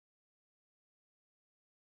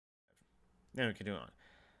Then we continue on.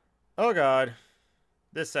 Oh god,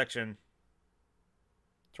 this section.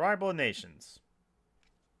 Tribal nations.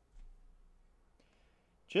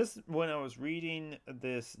 Just when I was reading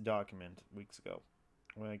this document weeks ago,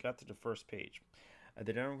 when I got to the first page,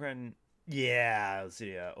 the Democrat, yeah, let's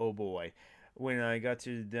see, oh boy, when I got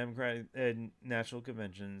to the Democratic National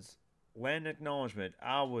Convention's land acknowledgement,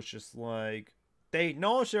 I was just like, they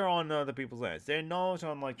acknowledge they're on other people's lands. They acknowledge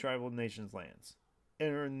on like tribal nations' lands,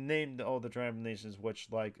 and named all the tribal nations, which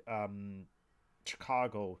like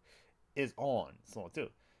Chicago is on, so too.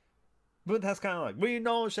 But that's kind of like we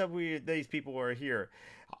acknowledge that these people are here.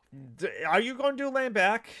 Are you going to do land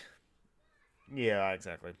back? Yeah,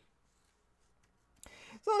 exactly.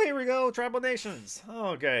 So here we go, tribal nations.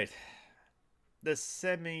 Oh, great. The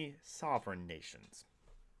semi-sovereign nations.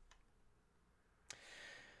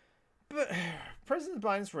 But President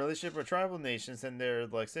Biden's relationship with tribal nations and their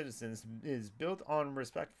like citizens is built on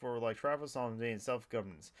respect for like tribal sovereignty and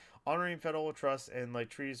self-governance, honoring federal trust and like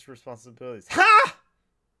treaties responsibilities. Ha!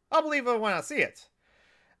 I'll believe it when I see it.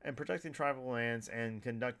 And protecting tribal lands and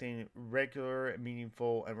conducting regular,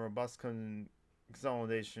 meaningful, and robust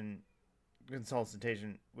consultation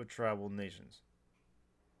with tribal nations.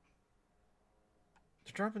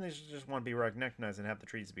 The tribal nations just want to be recognized and have the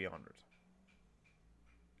treaties be honored.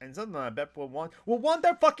 And something I bet will want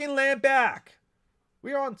their fucking land back.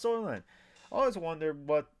 We are on soil land. I always wonder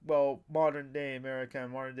what modern day America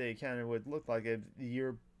and modern day Canada would look like if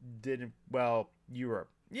Europe didn't Europe.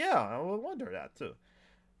 Yeah, I would wonder that too.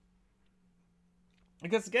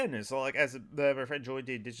 Because again, it's like as my friend Joy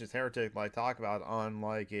the Indigenous Heretic like talk about on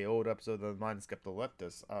like a old episode of Mind Skeptical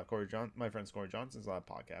Leftist, my friend Corey Johnson's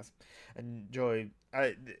podcast, and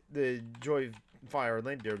the Joy Fire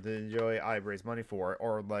Linder, the Joy I raise money for,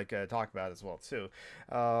 or like talk about as well too.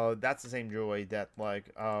 That's the same Joy that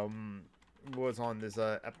was on this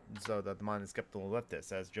episode of the Mind Skeptical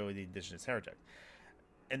Leftist as Joy the Indigenous Heretic,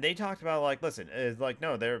 and they talked about like, listen, it's like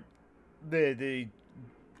no, they're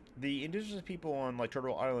the indigenous people on like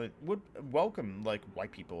Turtle Island would welcome like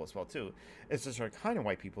white people as well too. It's just like kind of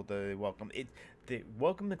white people that they welcome. They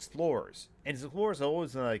welcome explorers, and explorers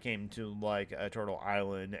always came to like Turtle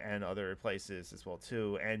Island and other places as well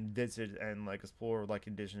too, and visit and like explore like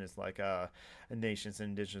indigenous nations and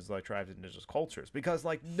indigenous like tribes and indigenous cultures because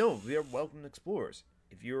like no, they're welcome explorers.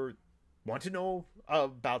 If you're want to know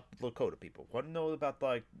about Lakota people, want to know about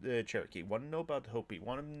like the Cherokee, want to know about the Hopi,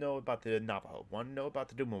 want to know about the Navajo, want to know about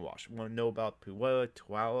the Dumawash, want to know about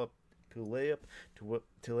Tulalip,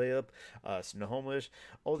 Snohomish,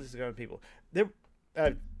 all these kind of people.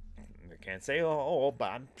 I can't say all,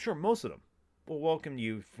 but I'm sure most of them will welcome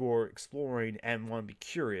you for exploring and want to be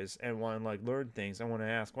curious and want to like learn things and want to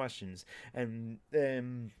ask questions and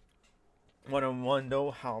want to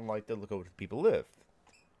know how like the Lakota people live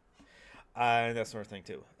and that sort of thing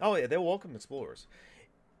too. Oh yeah, they welcome explorers.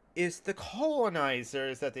 It's the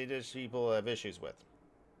colonizers that the indigenous people have issues with,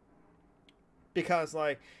 because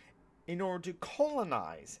like, in order to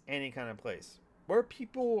colonize any kind of place where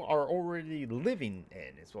people are already living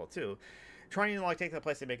in as well too, trying to like take that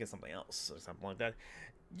place and make it something else or something like that,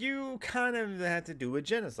 you kind of had to do a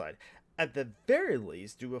genocide. At the very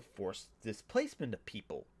least, do a forced displacement of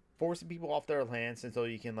people, forcing people off their lands until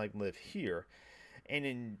you can like live here,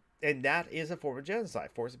 and that is a form of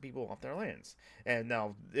genocide, forcing people off their lands. And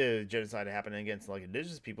now, genocide happening against like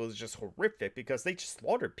indigenous people is just horrific because they just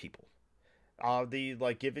slaughtered people. The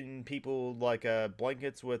like giving people like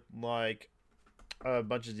blankets with like a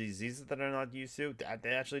bunch of diseases that they're not used to. That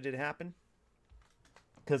actually did happen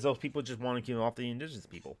because those people just want to keep off the indigenous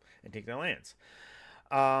people and take their lands.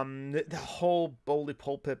 The whole bully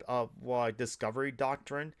pulpit of like discovery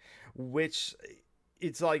doctrine, which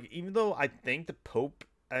it's like, even though I think the Pope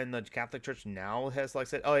and the Catholic Church now has like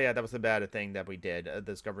said, "Oh yeah, that was a bad thing that we did," the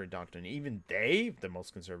Discovery Doctrine. Even they, the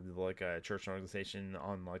most conservative like church organization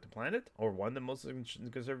on like the planet, or one of the most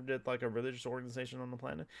conservative like a religious organization on the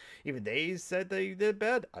planet, even they said they did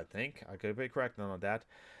bad. I think I could be correct on that,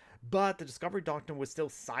 but the Discovery Doctrine was still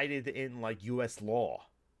cited in like U.S. law,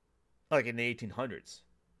 like in the 1800s,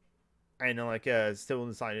 and like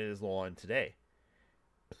still cited as law in today.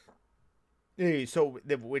 So,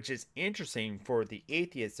 which is interesting for the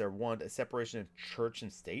atheists that want a separation of church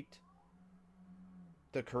and state.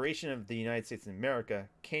 The creation of the United States of America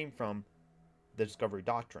came from the Discovery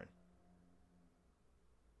Doctrine.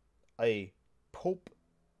 A pope,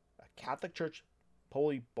 a Catholic Church,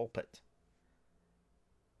 holy pulpit.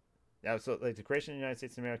 Now, so like the creation of the United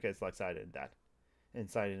States of America is like cited in that,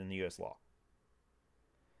 and cited in the U.S. law.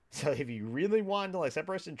 So if you really want to like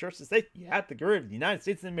separation of church and state, you have to get rid of the United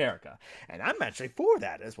States of America. And I'm actually for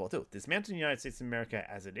that as well too. Dismantle the United States of America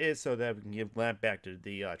as it is, so that we can give land back to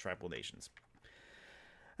the tribal nations.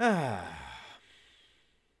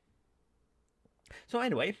 So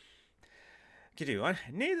anyway, continue on.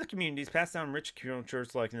 Native communities pass down rich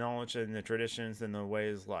cultures like knowledge and the traditions and the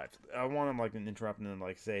ways of life. I want to like interrupt and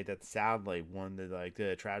like say that sadly one of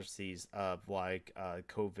the tragedies of like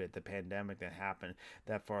COVID, the pandemic that happened,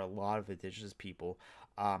 that for a lot of indigenous people,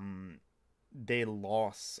 they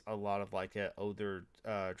lost a lot of like older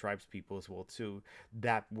tribes people as well too,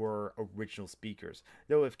 that were original speakers.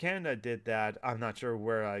 Though if Canada did that, I'm not sure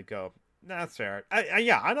where I'd go. That's fair.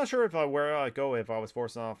 Yeah, I'm not sure if where I'd go if I was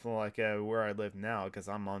forced off like where I live now, because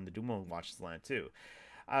I'm on the Duma Watch land too.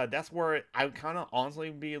 That's where I would kind of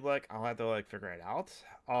honestly be like, I'll have to like figure it out.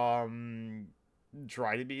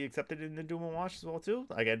 Try to be accepted in the Duma Watch as well too.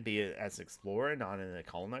 Again, be as an explorer, not a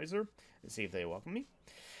colonizer, and see if they welcome me.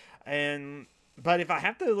 But if I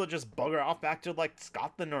have to just bugger off back to like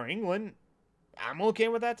Scotland or England, I'm okay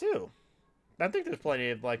with that too. I think there's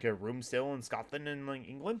plenty of like a room still in Scotland and like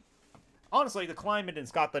England. Honestly, the climate in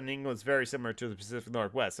Scotland and England is very similar to the Pacific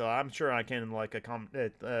Northwest, so I'm sure I can like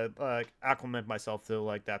acclimate myself to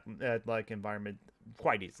like that like environment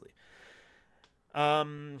quite easily.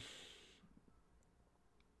 Yeah.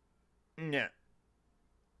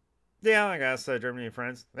 Yeah, I guess Germany and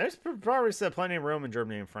France. There's probably still plenty of room in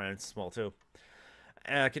Germany and France as well too.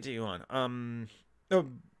 Continue on.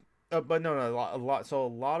 But no, a lot. So a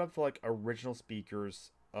lot of like original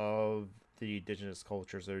speakers of the indigenous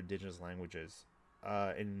cultures or indigenous languages,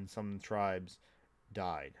 in some tribes,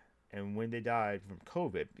 died, and when they died from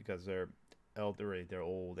COVID, because they're elderly, they're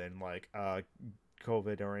old, and like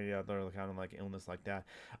COVID or any other kind of like illness like that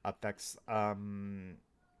affects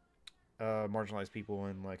marginalized people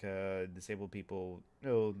and like disabled people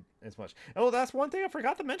as much. Oh, that's one thing I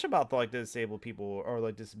forgot to mention about like the disabled people or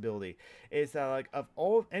like disability, is that like of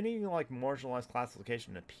all any like marginalized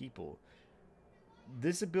classification of people,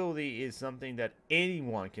 disability is something that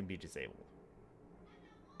anyone can be disabled.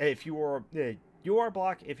 If you are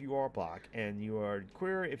black, if you are black, and you are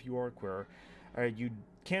queer, if you are queer, you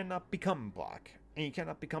cannot become black and you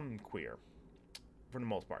cannot become queer, for the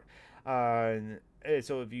most part. So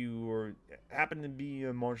if you happen to be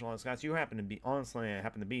a marginalized class, you happen to be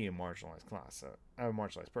a marginalized class, a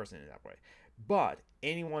marginalized person in that way. But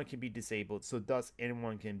anyone can be disabled, so thus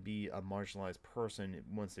anyone can be a marginalized person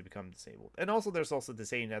once they become disabled. And also there's also the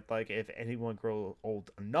saying that like if anyone grows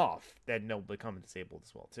old enough, then they'll become disabled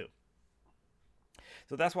as well too.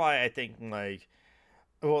 So that's why I think like,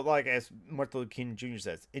 well, like as Martin Luther King Jr.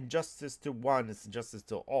 says, injustice to one is injustice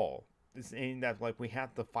to all. It's saying that like we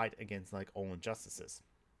have to fight against like all injustices.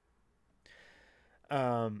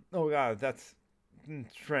 Oh god, that's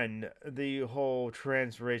trend. The whole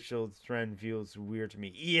transracial trend feels weird to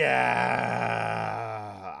me. Yeah,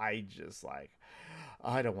 I just like,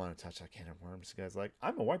 I don't want to touch that can of worms, because like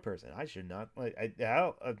I'm a white person. I should not like.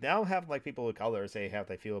 I'll now have like people of color say how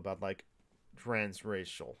they feel about like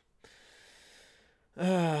transracial.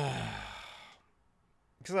 Because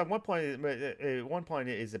at one point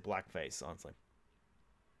it is a blackface, honestly.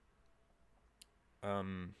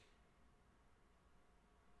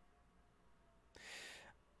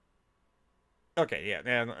 Okay, yeah,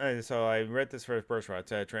 and so I read this for the first right.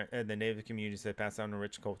 The native communities that pass down a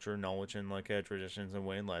rich culture, knowledge, and like traditions and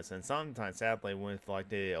way and less. And sometimes, sadly, with like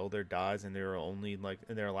the elder dies and they're only like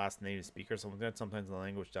their last native speaker, sometimes the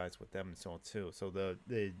language dies with them and so on too. So the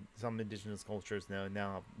some indigenous cultures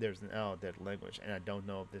now there's now dead language, and I don't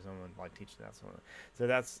know if there's someone like teaching that. So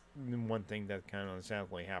that's one thing that kind of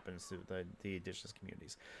sadly happens to the indigenous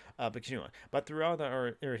communities. But continue on. But throughout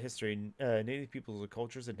our history, native peoples'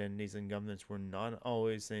 cultures, identities, and governments were not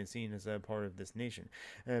always seen as a part of this nation,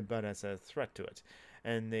 but as a threat to it.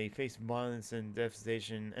 And they faced violence and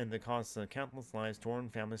devastation, and they caused countless lives, torn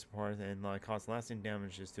families apart, and caused lasting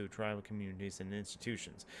damages to tribal communities and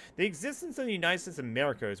institutions. The existence of the United States of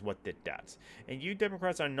America is what did that. And you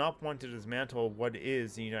Democrats are not one to dismantle what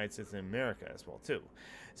is the United States of America as well, too.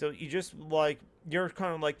 So you just, you're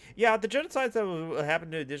kind of like, yeah, the genocides that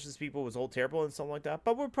happened to indigenous people was all terrible and stuff like that,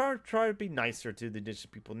 but we're trying to be nicer to the indigenous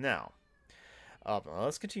people now.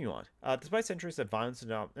 Let's continue on. Despite centuries of violence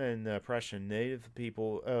and oppression, native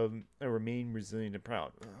people remain resilient and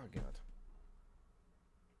proud. Oh, God.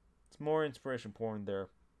 It's more inspiration porn there.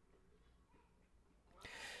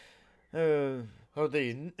 The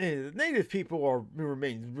native people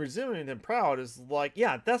remain resilient and proud is like,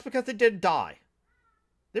 yeah, that's because they didn't die.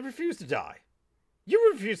 They refused to die. You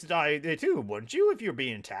refused to die too, wouldn't you, if you're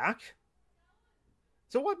being attacked?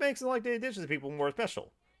 So what makes the indigenous people more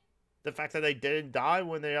special? the fact that they didn't die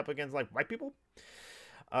when they're up against like white people.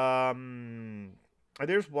 Um,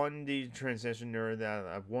 there's one detransitioner that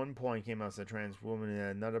at one point came out as a trans woman, and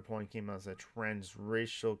at another point came out as a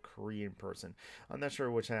transracial Korean person. I'm not sure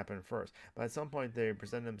which happened first, but at some point they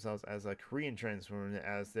present themselves as a Korean trans woman,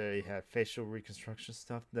 as they have facial reconstruction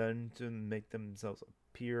stuff done to make themselves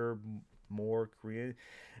appear more Korean,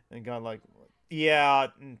 and got like, yeah,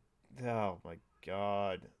 oh my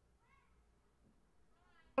god.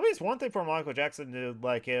 I mean, it's one thing for Michael Jackson to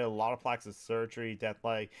like get a lot of plastic surgery that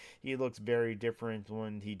like he looks very different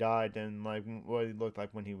when he died than like what he looked like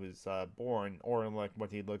when he was born, or like what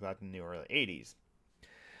he looked like in the early '80s.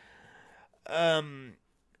 Um,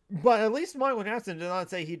 but at least Michael Jackson did not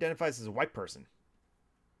say he identifies as a white person,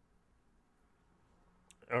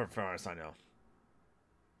 or as far as I know.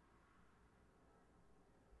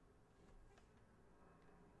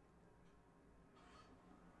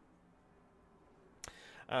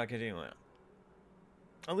 Continuing on.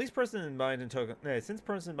 At least President Biden took since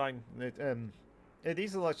President Biden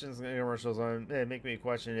these elections commercials make me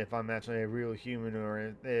question if I'm actually a real human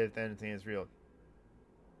or if anything is real.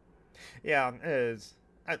 Yeah, it is.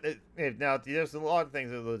 Now, there's a lot of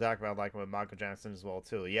things that we'll talk about, like with Michael Jackson as well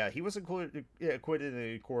too. Yeah, he was acquitted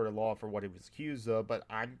in a court of law for what he was accused of, but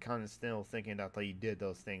I'm kind of still thinking that he did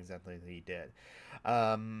those things that he did.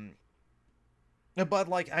 Um, but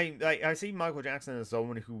like I see Michael Jackson as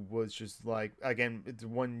someone who was just like, again, it's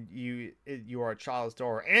when you are a child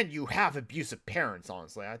star and you have abusive parents.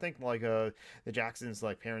 Honestly, I think like the Jacksons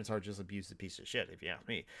like parents are just abusive piece of shit if you ask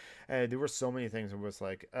me. There were so many things that was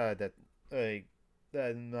like that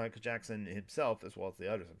Michael Jackson himself, as well as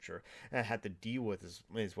the others, I'm sure, had to deal with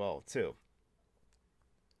as well too.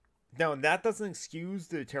 Now that doesn't excuse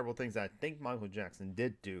the terrible things that I think Michael Jackson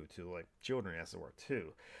did do to like children as it were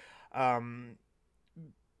too. Um,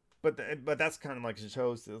 but that's kind of like it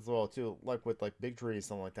shows as well too, like with like big trees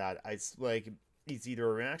something like that. It's like it's either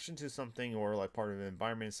a reaction to something or like part of the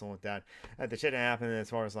environment, something like that. The shit that happened,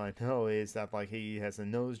 as far as I know, is that like he has a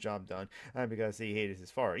nose job done because he hated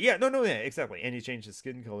his father. Yeah, no, yeah, exactly. And he changed his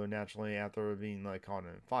skin color naturally after being like caught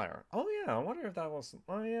in fire. Oh yeah, I wonder if that was.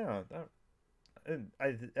 Oh yeah, that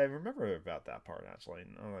I remember about that part actually.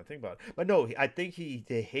 Now that I think about it, but no, I think he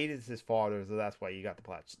hated his father, so that's why he got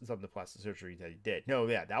some of the plastic surgery that he did. No,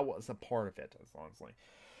 yeah, that was a part of it, honestly,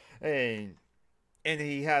 and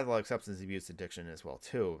he had like substance abuse addiction as well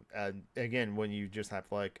too. And again, when you just have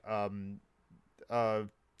like uh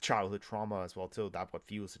childhood trauma as well too, that's what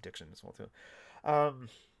fuels addiction as well too. Um,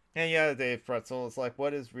 and yeah, Dave Pretzel, it's like,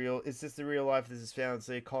 what is real? Is this the real life? This is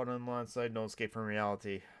fantasy. Caught on one side, no escape from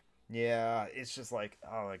reality. Yeah, it's just like,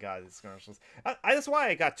 oh my god, it's commercials. That's why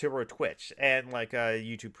I got Turbo Twitch and like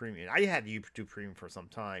YouTube Premium. I had YouTube Premium for some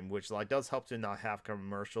time, which like does help to not have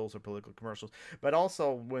commercials or political commercials. But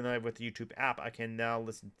also, when I with the YouTube app, I can now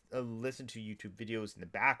listen to YouTube videos in the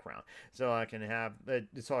background, so I can have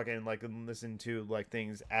so I can like listen to like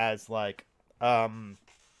things as like so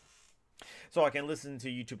I can listen to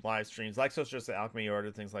YouTube live streams like Social Alchemy or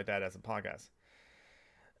other things like that as a podcast.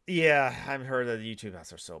 Yeah, I've heard that the YouTube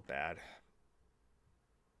ads are so bad.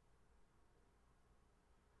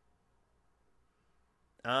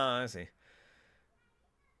 Ah, I see.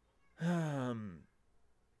 Um,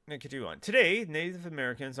 continue on. Today, Native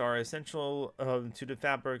Americans are essential to the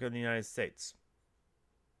fabric of the United States.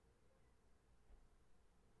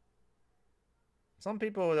 Some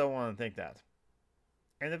people don't want to think that,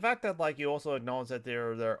 and the fact that like you also acknowledge that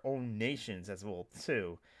they're their own nations as well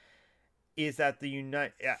too, is that the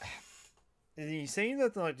United. Saying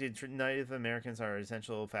that like the Native Americans are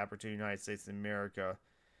essential fabric to the United States of America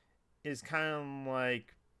is kind of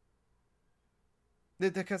like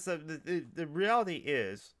because the reality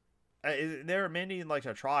is there are many like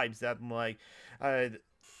tribes that like uh,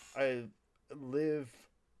 uh live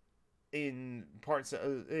in parts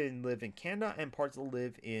live in Canada and parts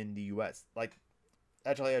live in the U.S. Like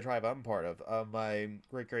actually a tribe I'm part of. My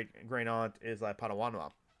great aunt is like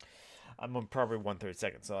Padawanwa. I'm on probably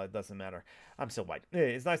 1/32, so it doesn't matter. I'm still white.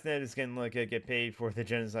 It's nice that it's getting like get paid for the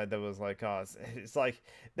genocide that was like caused. It's like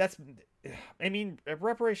that's. I mean,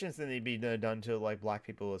 reparations need to be done to like black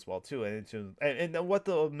people as well too, and what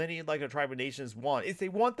the many like the tribal nations want is they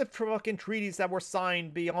want the fucking treaties that were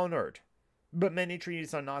signed be honored, but many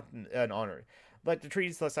treaties are not honored. Like the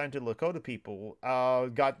treaties that signed to Lakota people,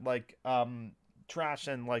 got like trash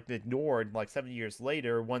and like ignored like 7 years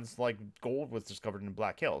later once like gold was discovered in the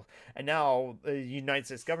Black Hills, and now the United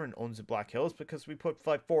States government owns the Black Hills because we put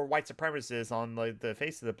like four white supremacists on like the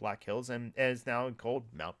face of the Black Hills, and is now called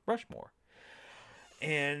Mount Rushmore.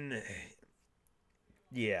 And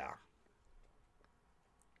yeah,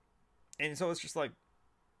 and so it's just like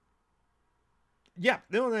Yeah,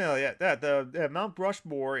 no, yeah. That the Mount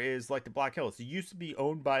Rushmore is like the Black Hills. It used to be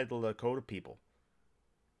owned by the Lakota people.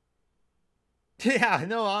 Yeah,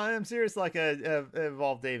 no, I'm serious. Like a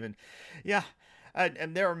evolved David. Yeah,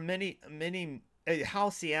 and there are many. How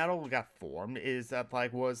Seattle got formed is that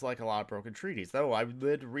like was like a lot of broken treaties. Though I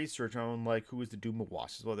did research on like who was the Doom of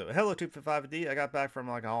Wash as well. Hello, 255D. I got back from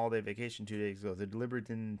like a holiday vacation 2 days ago. I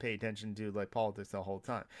deliberately didn't pay attention to like politics the whole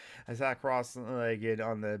time. I sat across like it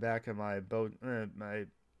on the back of my boat,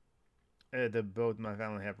 the boat my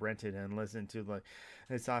family have rented, and listened to like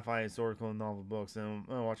sci-fi historical novel books and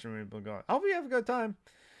watching people go. I hope you have a good time.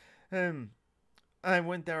 Um, I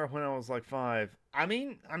went there when I was like 5. I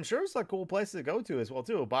mean, I'm sure it's a cool place to go to as well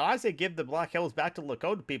too. But I say give the Black Hills back to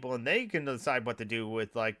Lakota people, and they can decide what to do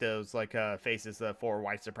with like those like faces for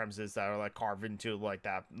white supremacists that are like carved into like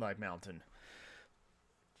that like mountain.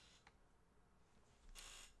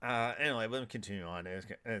 Anyway, let me continue on.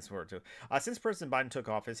 It's worth too. Since President Biden took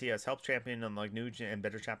office, he has helped champion like new and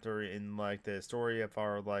better chapter in like the story of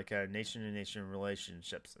our like nation to nation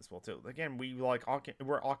relationships as well too. Again,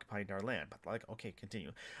 we're occupying our land, but like okay,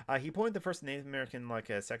 continue. He appointed the first Native American like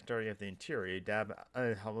Secretary of the Interior, Dab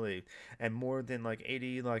Hawley, and more than like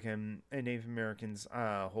 80 like Native Americans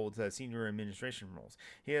hold senior administration roles.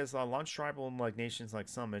 He has launched tribal like nations like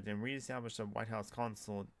summit and reestablished the White House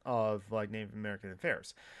Consulate of like Native American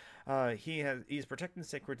affairs. He's protecting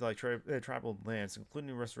sacred like tribal lands,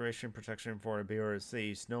 including restoration protection for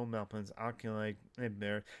BRC, snow mountains, oculi,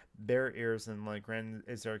 bear ears, and like grand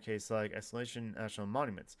staircase like isolation national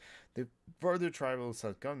monuments. The further tribal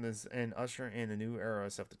self-governance and usher in a new era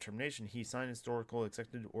of self-determination, he signed historical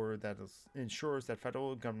executive order that ensures that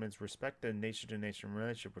federal governments respect the nation-to-nation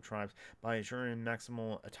relationship with tribes by ensuring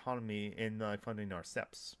maximal autonomy in funding our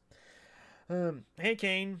steps. Hey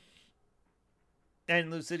Kane.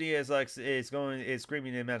 And Lucidia is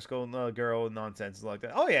screaming in magical girl nonsense like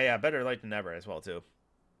that. Oh yeah, better late than never as well too.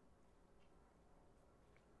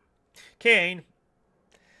 Kane,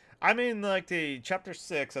 I'm in like the chapter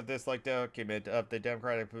 6 of this like document of the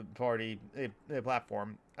Democratic Party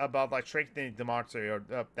platform about like strengthening democracy or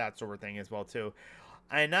that sort of thing as well too.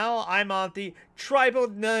 And now I'm on the tribal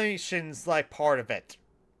nations like part of it.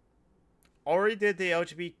 Already did the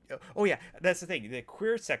LGBT. Oh yeah, that's the thing. The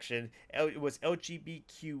queer section it was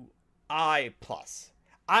LGBTQI plus.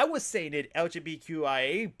 I was saying it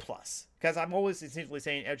LGBTQIA plus because I'm always essentially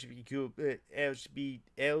saying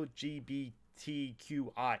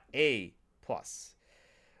LGBTQIA plus.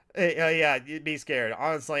 Yeah, be scared.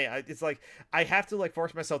 Honestly, it's like I have to like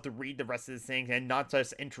force myself to read the rest of this thing and not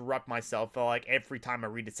just interrupt myself like every time I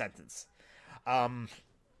read a sentence.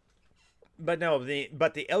 But no, the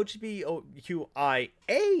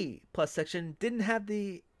LGBTQIA plus section didn't have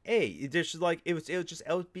the A. It just like it was just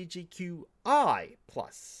LGBTQI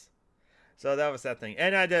plus. So that was that thing.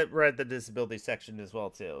 And I did read the disability section as well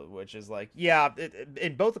too, which is like yeah,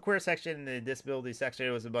 in both the queer section and the disability section,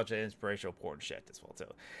 it was a bunch of inspirational porn shit as well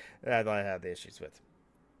too. That I had the issues with.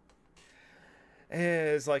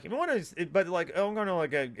 Is like if you want to, but like I'm gonna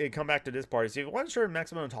like come back to this part. So if you want to show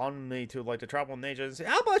maximum autonomy to like the tribal nations,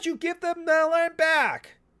 how about you give them their land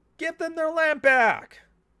back? Give them their land back.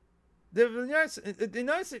 The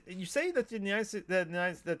United States, you say that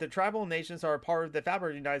that the tribal nations are a part of the fabric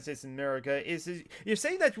of the United States of America. You're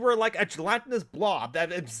saying that we're like a gelatinous blob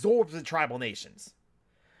that absorbs the tribal nations,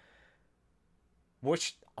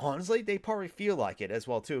 which honestly they probably feel like it as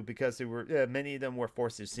well too because they were many of them were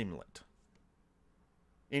forced to assimilate.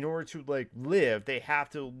 In order to like live, they have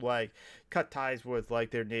to like cut ties with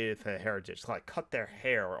like their native heritage, like cut their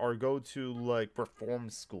hair or go to like reform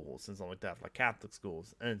schools and something like that, like Catholic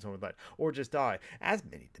schools and something like that, or just die, as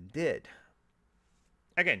many of them did.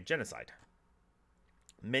 Again, genocide.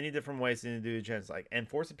 Many different ways to do genocide, and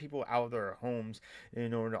forcing people out of their homes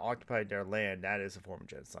in order to occupy their land, that is a form of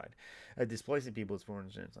genocide. Displacing people is a form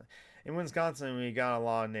of genocide. In Wisconsin, we got a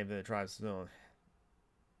lot of native tribes. So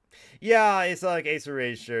yeah, it's like Ace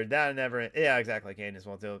Erasure. That never. Yeah, exactly. Kane as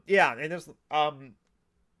well too. Yeah, and there's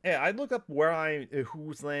yeah, I looked up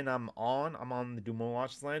whose land I'm on. I'm on the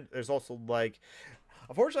Dumowash land. There's also like,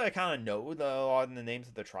 unfortunately, I kind of know all the names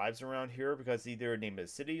of the tribes around here because either name of a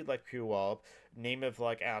city like Puyallup, name of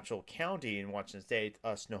like actual county in Washington State,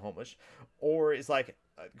 Snohomish, or it's like,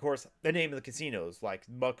 of course, the name of the casinos like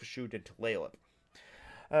Muckleshoot and Tulalip.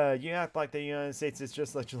 You act like the United States is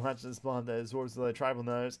just like gelatinous blob that absorbs the tribal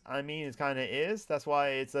knows. I mean, it kind of is. That's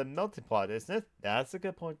why it's a melting pot, isn't it? That's a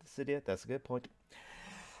good point, Cydia. That's a good point.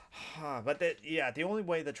 But the only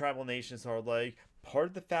way the tribal nations are like part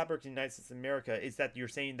of the fabric of the United States of America is that you're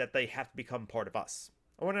saying that they have to become part of us.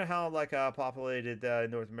 I wonder how like populated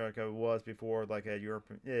North America was before like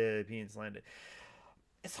Europeans landed.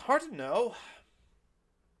 It's hard to know,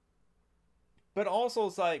 but also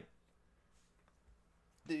it's like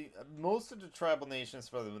the most of the tribal nations,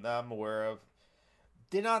 for that I'm aware of,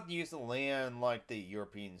 did not use the land like the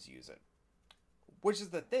Europeans use it, which is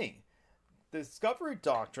the thing. The discovery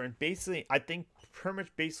doctrine basically, I think, pretty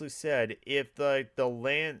much basically said if the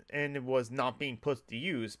land and it was not being put to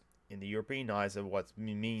use in the European eyes of what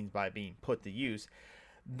means by being put to use,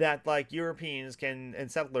 that like Europeans can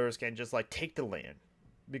and settlers can just like take the land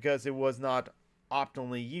because it was not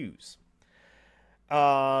optimally used.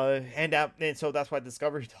 And so that's why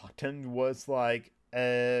discovery doctrine was like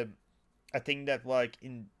a thing that like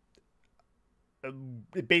in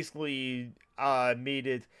it basically made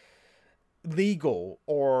it legal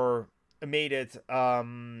or made it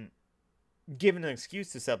given an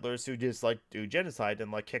excuse to settlers who just like do genocide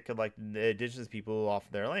and like kick like the indigenous people off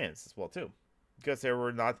their lands as well too, because they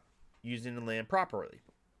were not using the land properly,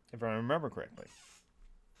 if I remember correctly.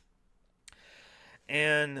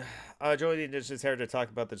 And Joey the Indigenous here to talk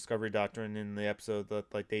about the discovery doctrine in the episode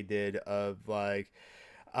that like they did of like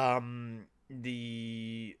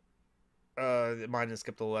the mine and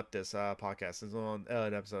skip the leftist podcast is on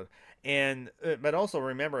an episode, and but also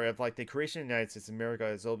remember if like the creation of the United States of America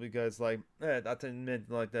is all because like that didn't mean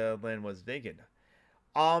like the land was vacant.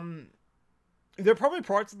 Um, there are probably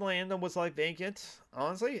parts of the land that was like vacant,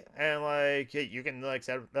 honestly, and like you can like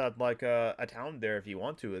set up like a town there if you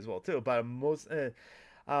want to as well too. But most it,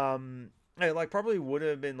 like probably would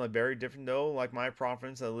have been like very different though. Like my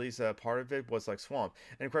province, at least part of it was like swamp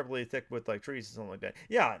and incredibly thick with like trees and something like that.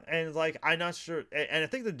 Yeah, and like I'm not sure, and I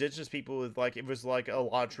think the indigenous people was like it was like a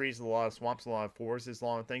lot of trees, a lot of swamps, a lot of forests, a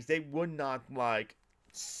lot of things. They would not like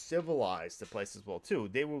civilize the place as well too.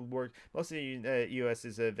 They would work. Most of the U.S.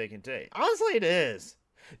 is vacant today. Honestly, it is.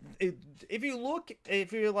 If you look,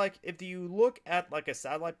 if you look at like a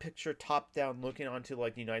satellite picture top down looking onto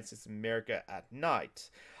like the United States of America at night,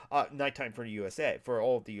 nighttime for the USA, for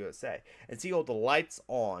all of the USA, and see all the lights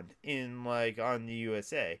on in like on the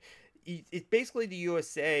USA, it's basically the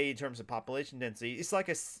USA in terms of population density.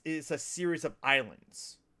 It's a series of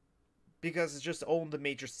islands because it's just all the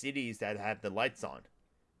major cities that have the lights on,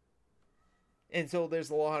 and so there's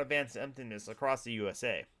a lot of vast emptiness across the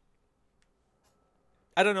USA.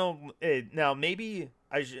 I don't know. Now maybe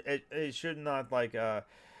I should not like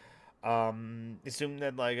assume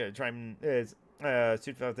that like trying is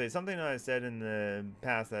something that I said in the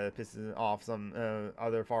past that pisses off some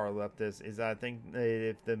other far leftists is that I think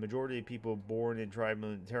if the majority of people born in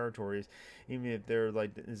tribal territories, even if they're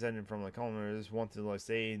like descended from like colonizers, want to like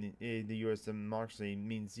stay in the U.S. democracy,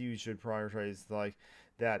 means you should prioritize like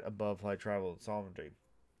that above like tribal sovereignty.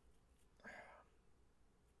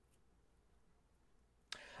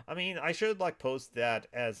 I mean, I should like post that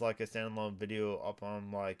as like a standalone video up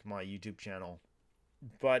on like my YouTube channel.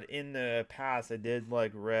 But in the past, I did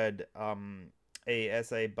like read a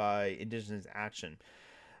essay by Indigenous Action.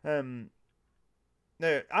 Um,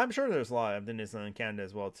 I'm sure there's a lot of Indigenous in Canada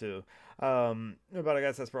as well too. But I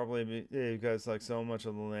guess that's probably because like so much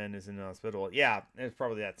of the land is inhospitable. Yeah, it's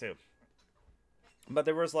probably that too. But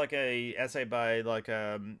there was like a essay by like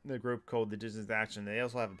a group called Indigenous Action. They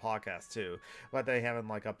also have a podcast too, but they haven't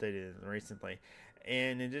like updated it recently.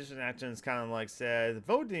 And Indigenous Action is kind of like said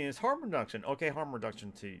voting is harm reduction. Okay, harm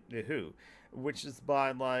reduction to who? Which is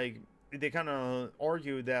by like they kind of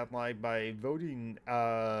argue that like by voting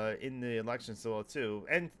in the election still too,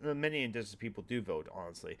 and many indigenous people do vote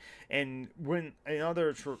honestly, and when in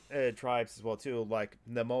other tribes as well too, like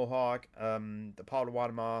the Mohawk, the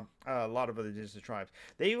Potawatomi, a lot of other indigenous tribes,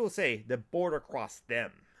 they will say the border crossed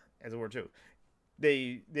them as it were too.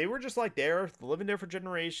 They were just like there living there for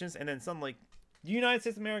generations, and then suddenly the United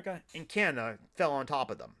States of America and Canada fell on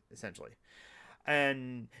top of them essentially.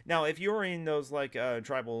 And now, if you're in those like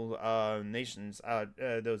tribal nations,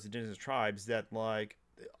 those indigenous tribes that like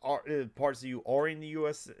are parts of you are in the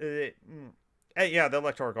U.S., yeah, the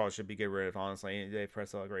electoral college should be get rid of. Honestly, they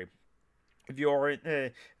press agree. If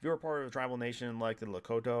you're part of a tribal nation like the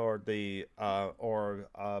Lakota or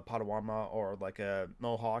Potawatomi or like a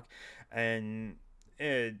Mohawk, and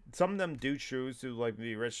some of them do choose to like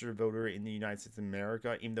be a registered voter in the United States of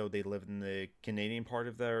America, even though they live in the Canadian part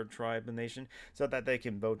of their tribe and nation, so that they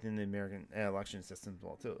can vote in the American election system as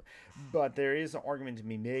well too. But there is an argument to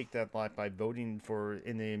be made that like by voting for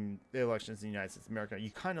in the elections in the United States of America, you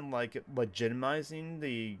kind of like legitimizing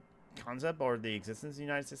the concept or the existence of the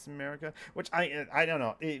United States of America, which I don't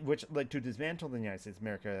know, which like to dismantle the United States of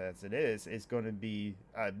America as it is going to be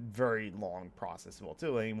a very long process as well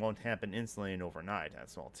too, and it won't happen instantly and overnight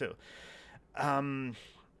as well too. I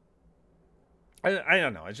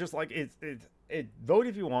don't know. It's just like vote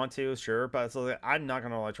if you want to, sure, but so I'm not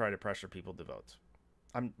gonna like try to pressure people to vote.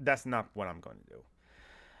 That's not what I'm going to do.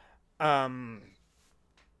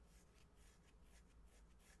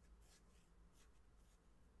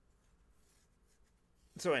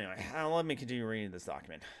 So anyway, let me continue reading this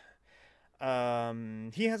document.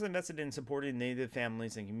 He has invested in supporting Native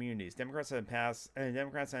families and communities. Democrats and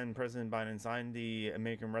President Biden signed the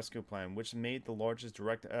American Rescue Plan, which made the largest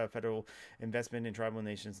direct federal investment in tribal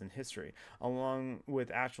nations in history, along with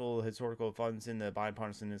actual historical funds in the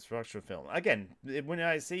bipartisan infrastructure film. Again, when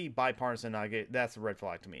I see bipartisan, that's a red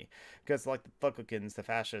flag to me, because like the Republicans, the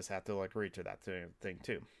fascists have to like agree to that thing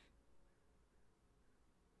too.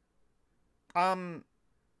 Um,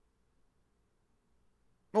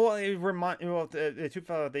 Well, they remind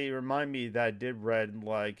me that I did read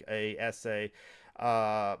like a essay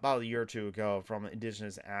about a year or two ago from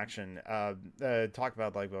Indigenous Action talk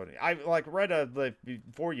about like voting. I like read like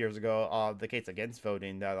 4 years ago the case against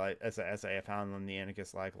voting that as an essay I found on the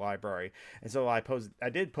Anarchist like library, and so I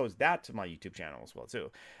did post that to my YouTube channel as well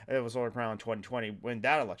too. It was around 2020 when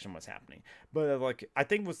that election was happening, but I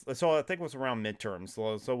think it was around midterms,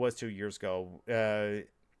 so it was 2 years ago.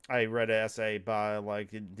 I read an essay by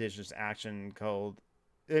like Indigenous Action called.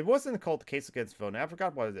 It wasn't called the case against voting. I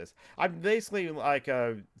forgot what it is. I basically like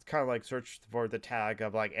kind of like searched for the tag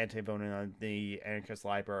of like anti-voting on the anarchist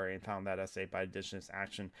library and found that essay by Indigenous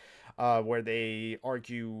Action, where they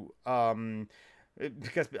argue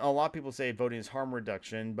because a lot of people say voting is harm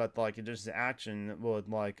reduction, but like Indigenous Action would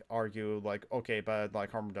like argue like okay, but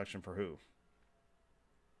like harm reduction for who?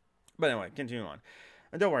 But anyway, continue on.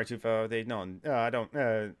 And don't worry, Tufo. They no, I don't.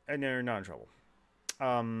 And they're not in trouble.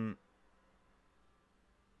 Um,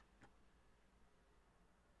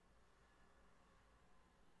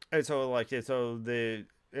 and so the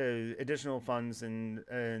additional funds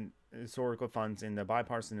and historical funds in the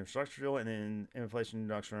bipartisan infrastructure and in Inflation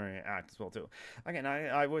Reduction Act as well too. Again,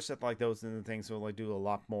 I wish that like those are the things would like do a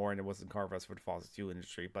lot more and it wasn't carve us for the fossil fuel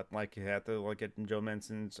industry. But like you had to like get Joe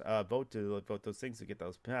Manchin's vote to like, vote those things to get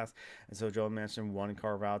those passed. And so Joe Manchin won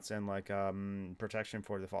carve outs and like protection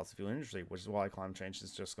for the fossil fuel industry, which is why climate change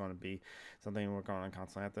is just going to be something we're going to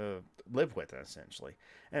constantly have to live with essentially.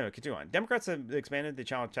 Anyway, continue on. Democrats have expanded the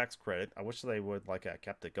child tax credit. I wish they would like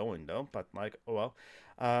kept it going though, but like oh well.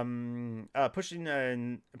 Pushing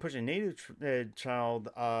native child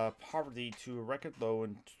poverty to a record low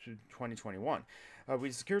in 2021.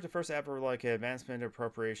 We secured the first ever like advancement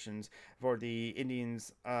appropriations for the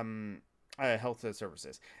Indians health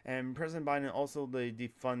services, and President Biden also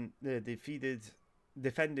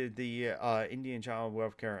defended the Indian Child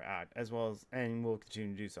Welfare Act as well as and will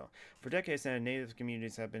continue to do so. For decades now, Native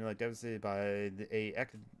communities have been like devastated by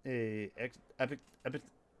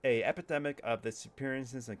a epidemic of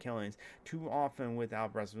disappearances and killings, too often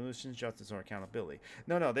without resolution, justice, or accountability.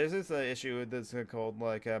 No, there's this issue that's called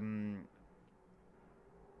like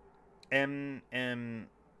MMIW,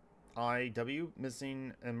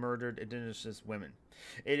 missing and murdered indigenous women.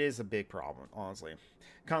 It is a big problem, honestly.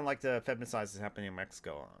 Kind of like the femicide is happening in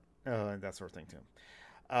Mexico, that sort of thing too.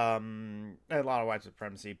 A lot of white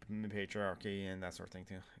supremacy, patriarchy, and that sort of thing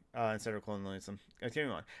too. Instead of colonialism.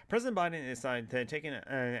 Continuing on, President Biden decided to take an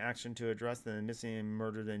action to address the missing and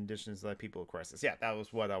murdered indigenous people crisis. Yeah, that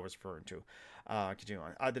was what I was referring to.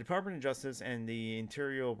 Continuing on, the Department of Justice and the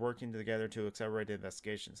Interior working together to accelerate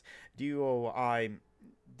investigations. DOI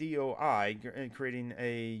creating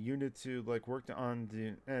a unit to like work on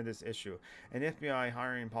this issue, and FBI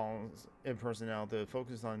hiring personnel to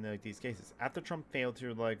focus on these cases. After Trump failed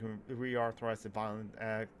to like reauthorize the Violent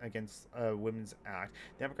Act Against Women's Act,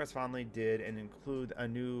 Democrats finally did and include a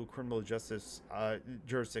new criminal justice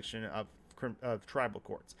jurisdiction of tribal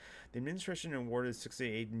courts. The administration awarded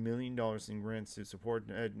 $68 million in grants to support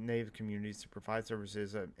Native communities to provide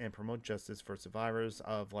services and promote justice for survivors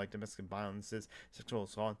of like domestic violences, sexual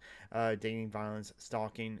assault, dating violence,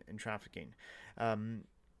 stalking, and trafficking.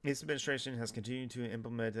 His administration has continued to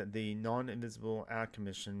implement the Non-Invisible Act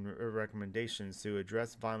Commission recommendations to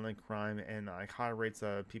address violent crime and high rates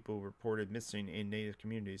of people reported missing in Native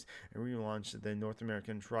communities, and relaunched the North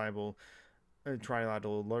American Trilateral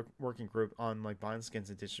Working Group on like violence against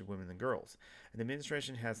indigenous women and girls. And the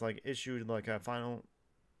administration has like issued like a final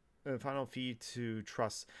fee to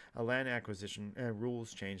trust a land acquisition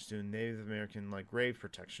rules change to Native American like grave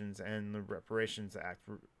protections and the Reparations Act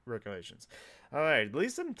regulations. All right, at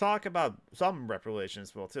least some talk about some reparations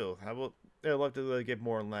as well too. I'd love to like, get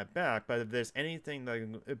more on that back, but if there's anything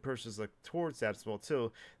that pushes like towards that as well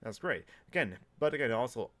too, that's great. Again,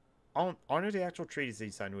 also honor the actual treaties that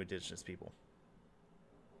you signed with indigenous people.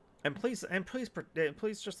 and please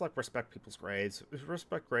just like respect people's grades.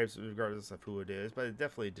 Respect grades regardless of who it is, but it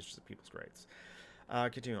definitely dishes people's grades.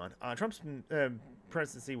 Continue on. Trump's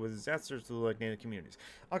presidency was disastrous to like Native communities.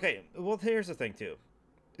 Okay, well here's the thing too.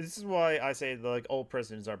 This is why I say like old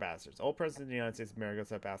presidents are bastards. Old presidents of the United States of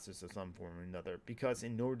America are bastards of some form or another. Because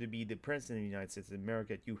in order to be the president of the United States of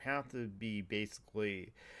America, you have to be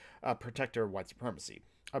basically a protector of white supremacy,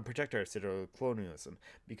 a protector of settler-colonialism,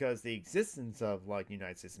 because the existence of like the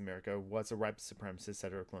United States of America was a white supremacist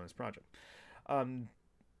settler-colonialist project. Um,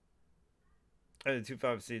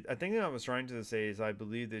 256. I think I was trying to say is I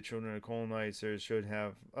believe the children of colonizers should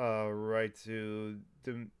have a right to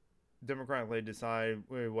democratically decide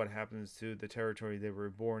what happens to the territory they were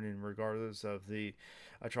born in, regardless of the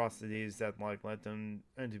atrocities that like led them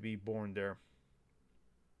to be born there.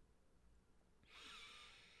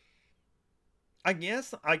 I guess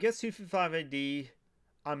 255 AD.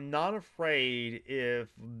 I'm not afraid if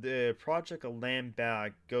the Project of Land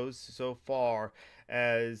Back goes so far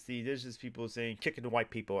as the indigenous people saying kicking the white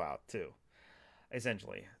people out too,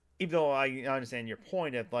 essentially. Even though I understand your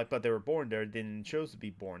point of like, but they were born there, didn't choose to be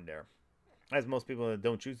born there, as most people that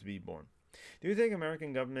don't choose to be born. Do you think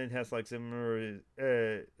American government has like similarities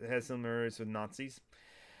with Nazis?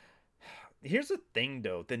 Here's the thing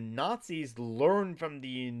though, the Nazis learned from the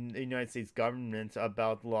United States government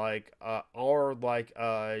about like our like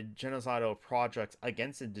genocidal projects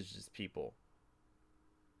against indigenous people.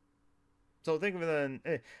 So think of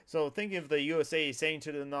think of the USA saying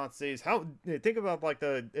to the Nazis, how think about like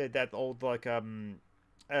the that old like uh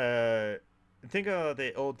think of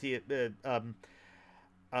the old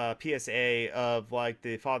PSA of like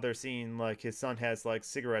the father seeing like his son has like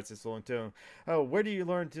cigarettes is stolen to him. Oh, where do you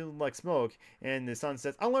learn to like smoke? And the son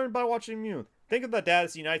says, I learned by watching Mute. Think of the dad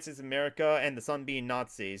as the United States of America and the son being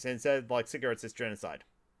Nazis and said like cigarettes is genocide.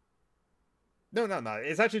 No, no, no.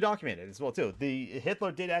 It's actually documented as well too. The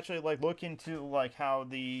Hitler did actually like look into like how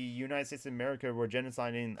the United States of America were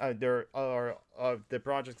genociding their the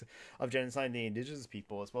projects of genociding the indigenous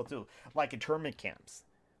people as well too, like internment camps.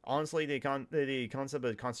 Honestly, the concept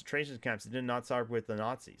of concentration camps did not start with the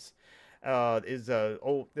Nazis. Is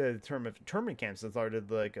the term of internment camps that started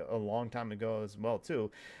like a long time ago as well too.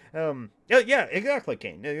 Yeah, yeah, exactly,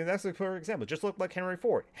 Kane. That's a clear example. Just look like Henry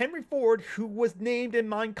Ford. Henry Ford, who was named in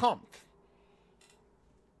Mein Kampf.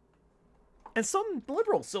 And some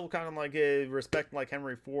liberals still kind of like respect like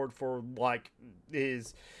Henry Ford for like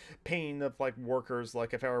his paying of like workers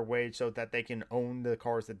like a fair wage so that they can own the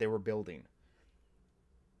cars that they were building.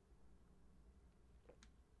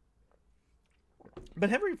 But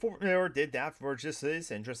Henry Ford did that for just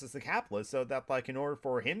his interest as a capitalist, so that like in order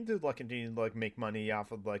for him to like continue to like make money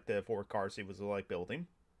off of like the Ford cars he was like building,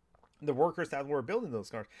 the workers that were building those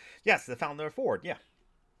cars, yes, the founder of Ford, yeah.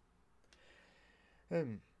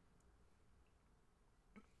 Um,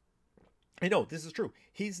 I know this is true.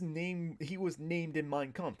 He was named in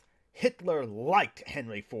Mein Kampf. Hitler liked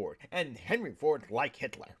Henry Ford, and Henry Ford liked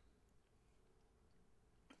Hitler.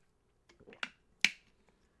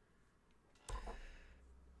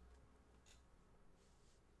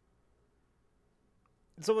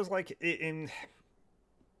 So it's like in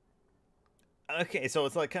okay, so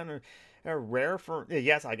it's like kind of rare for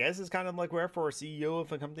yes, I guess it's kind of like rare for a CEO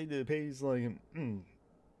of a company to pays like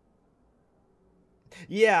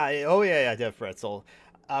yeah, oh yeah, yeah, Def Pretzel.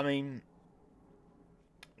 I mean,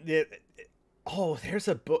 it, oh, there's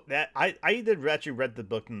a book that I did actually read the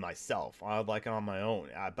book myself, like on my own,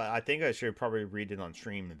 but I think I should probably read it on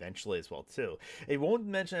stream eventually as well too. It won't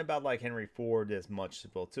mention about like Henry Ford as much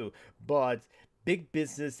as well too, but big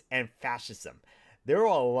business and fascism. There are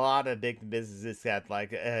a lot of big businesses that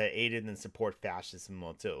like aided and support fascism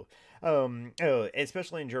well too.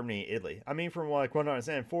 Especially in Germany and Italy. I mean, from like what I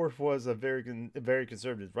understand, Ford was a very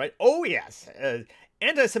conservative, right? Oh yes,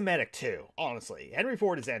 anti-Semitic too. Honestly, Henry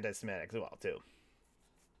Ford is anti-Semitic as well too.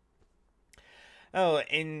 Oh,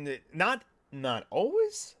 and not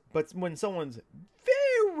always, but when someone's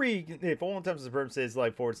very, for all intents and purposes,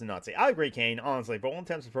 like Ford's a Nazi. I agree, Kane. Honestly, for all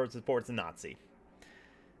intents and purposes, Ford's a Nazi.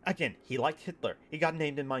 Again, he liked Hitler. He got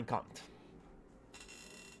named in Mein Kampf.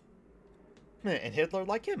 And Hitler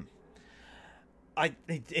liked him. I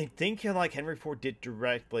think like Henry Ford did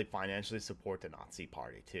directly financially support the Nazi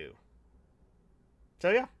Party too. So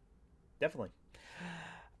yeah, definitely.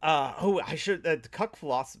 I should. Cuck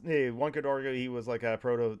philosophy. One could argue he was like a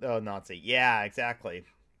proto Nazi. Yeah, exactly.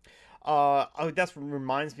 Oh, that's what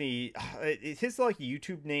reminds me. His like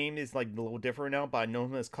YouTube name is like a little different now, but I know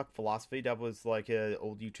him as Cuck Philosophy. That was like an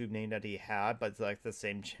old YouTube name that he had, but it's like the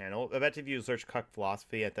same channel. I bet if you search Cuck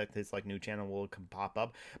Philosophy, I think his like new channel will pop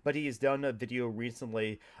up. But he has done a video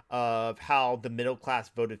recently of how the middle class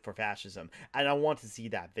voted for fascism, and I want to see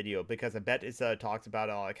that video because I bet it's talks about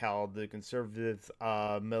like how the conservative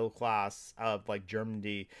middle class of like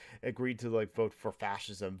Germany agreed to like vote for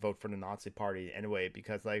fascism, vote for the Nazi Party anyway,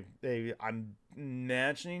 because like I'm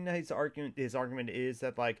imagining that his argument is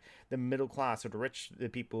that like the middle class or the rich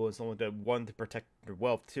people is someone that wanted to protect their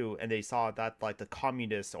wealth too, and they saw that like the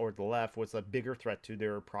communists or the left was a bigger threat to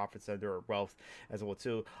their profits and their wealth as well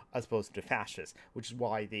too, as opposed to fascists, which is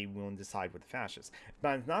why they will decide with the fascists.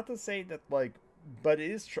 But it's not to say that like, but it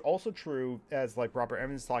is also true, as like Robert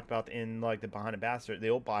Evans talked about in like the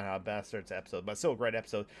old Behind the Bastards episode, but still a great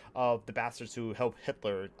episode of the bastards who helped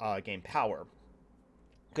Hitler gain power.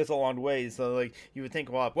 Because along the way, so like you would think,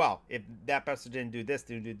 well, wow, if that bastard didn't do this,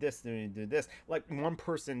 didn't do this, didn't do this, like one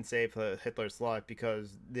person saved Hitler's life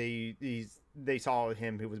because they saw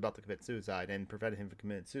him who was about to commit suicide and prevented him from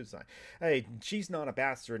committing suicide. Hey, she's not a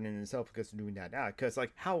bastard in herself because of doing that now. Because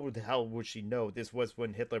like, how the hell would she know this was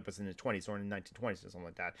when Hitler was in his 20s or in the 1920s or something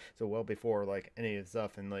like that? So well before like any of the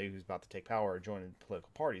stuff and like he was about to take power or join the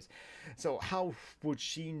political parties. So how would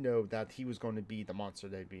she know that he was going to be the monster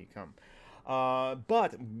they'd become?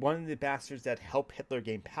 But one of the bastards that helped Hitler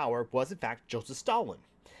gain power was, in fact, Joseph Stalin.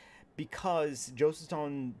 Because Joseph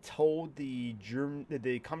Stalin told the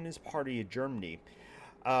Communist Party of Germany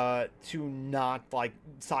to not like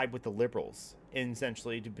side with the liberals, and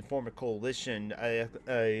essentially to form a coalition,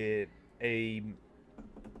 a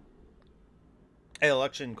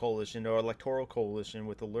election coalition or electoral coalition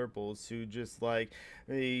with the liberals to just like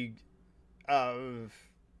uh,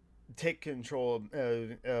 take control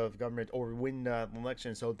of government or win the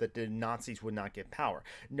election so that the Nazis would not get power.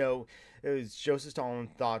 No, it was Joseph Stalin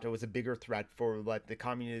thought it was a bigger threat for like the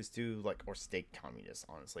communists to like, or state communists,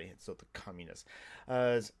 honestly. So the communists,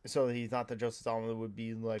 so he thought that Joseph Stalin would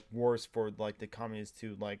be like worse for like the communists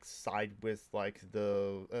to like side with like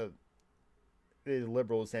the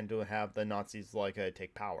liberals than to have the Nazis like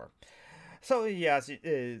take power. So yes, it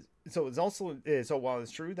is. So it's also so while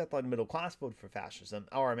it's true that the middle class voted for fascism,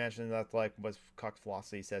 or I imagine that like what Cox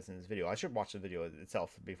Philosophy says in his video. I should watch the video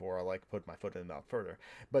itself before I like put my foot in the mouth further.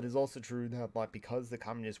 But it's also true that like because the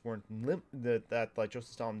communists weren't that like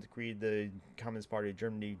Joseph Stalin decreed the Communist Party of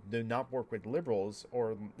Germany did not work with liberals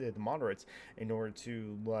or the moderates in order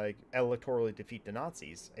to like electorally defeat the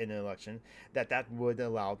Nazis in an election, that would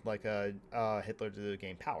allow like Hitler to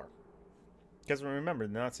gain power. Because remember,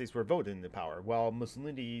 the Nazis were voted into power, while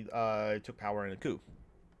Mussolini took power in a coup.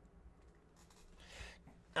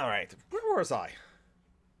 Alright, where was I?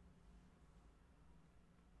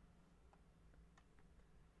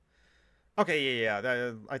 Okay,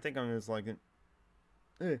 yeah. I think I'm just like...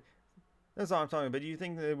 That's all I'm talking about. But do you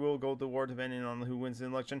think that will go to war depending on who wins the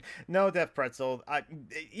election? No, Def Pretzel.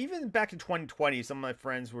 Even back in 2020, some of my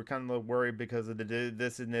friends were kind of worried because of the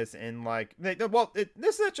this and this, and like, this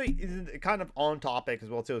is actually kind of on topic as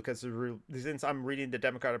well too, because since I'm reading the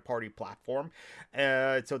Democratic Party platform,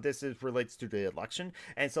 so this relates to the election,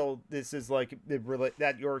 and so this is like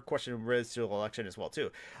that your question relates to the election as well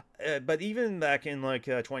too. But even back in like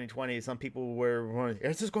 2020, some people were wondering,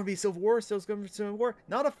 is this going to be civil war? Still going to be civil war?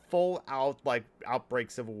 Not a full out like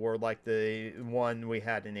outbreak civil war like the one we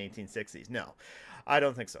had in the 1860s. No, I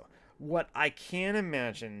don't think so. What I can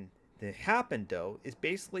imagine that happened though is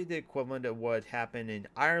basically the equivalent of what happened in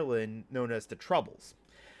Ireland, known as the Troubles.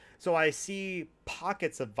 So I see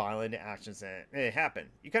pockets of violent actions that happen.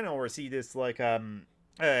 You kind of already see this like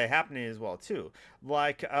happening as well too,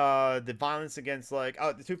 like the violence against like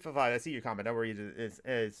the 255. I see your comment. I'll read it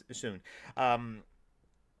as soon.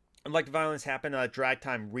 Like the violence happened at drag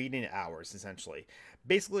time reading hours, essentially.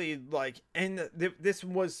 Basically, like, and this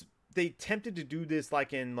was they attempted to do this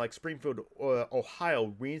like in like Springfield,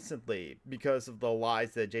 Ohio recently because of the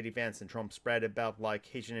lies that JD Vance and Trump spread about like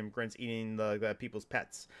Haitian immigrants eating the people's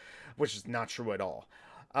pets, which is not true at all.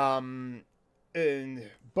 But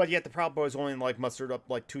yet the Proud Boys only like mustered up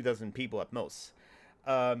like 2,000 people at most.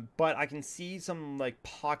 But I can see some like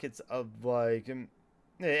pockets of like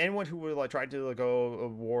anyone who would like try to like, go a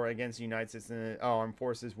war against the United States armed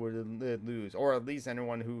forces would lose, or at least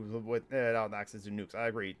anyone who would without access to nukes. I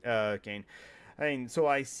agree, Kane. I mean, so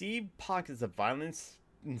I see pockets of violence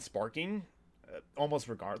sparking almost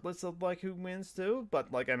regardless of like who wins too.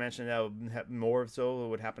 But like I mentioned, that would more so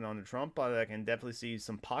would happen under Trump. But I can definitely see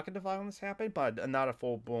some pocket of violence happen, but not a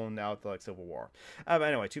full blown out like civil war. But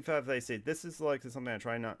anyway, 255 they say this is like something I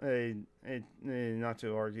try not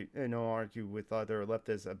to argue, argue with other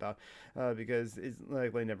leftists about, because it's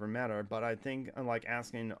likely never matter. But I think like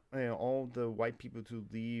asking all the white people to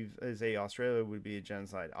leave, say Australia, would be a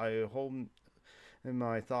genocide. I hold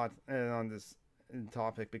my thought on this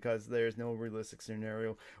topic because there's no realistic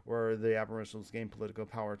scenario where the Aboriginals gain political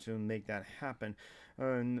power to make that happen,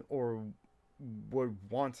 or would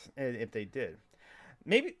want it if they did.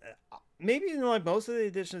 Maybe like most of the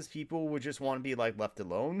indigenous people would just want to be like left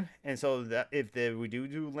alone, and so that if we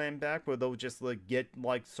do land back, where they'll just like get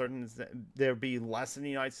like certain, there'll be less in the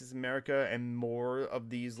United States of America and more of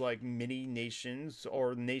these like mini nations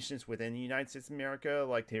or nations within the United States of America.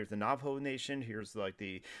 Like here's the Navajo Nation, here's like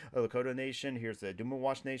the Lakota Nation, here's the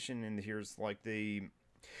Dumawash Nation, and here's like the.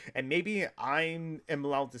 And maybe I am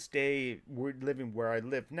allowed to stay living where I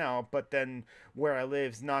live now, but then where I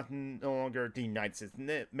live is no longer the United States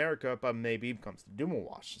of America, but maybe becomes the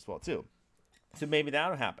Dumawash as well too. So maybe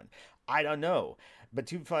that'll happen. I don't know. But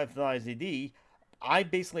 255ZD, I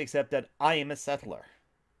basically accept that I am a settler.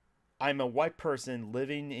 I'm a white person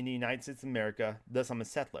living in the United States of America, thus I'm a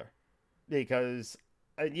settler. Because,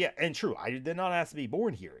 yeah, and true, I did not ask to be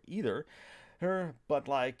born here either. But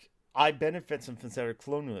like, I benefit from considered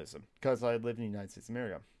colonialism because I live in the United States of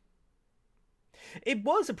America. It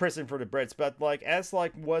was a prison for the Brits, but like as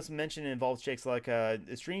like was mentioned in Involves Jake's like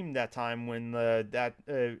stream that time when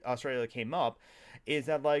Australia came up, is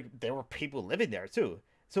that like there were people living there too.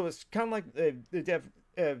 So it's kind of like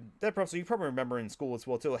that professor you probably remember in school as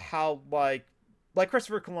well too, how like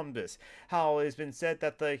Christopher Columbus, how it's been said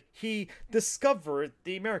that he discovered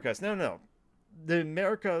the Americas. No, the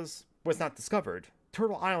Americas was not discovered.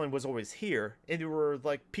 Turtle Island was always here, and there were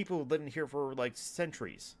like people living here for like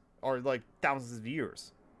centuries or like thousands of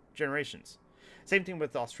years, generations. Same thing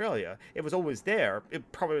with Australia. It was always there.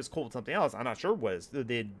 It probably was called something else. I'm not sure what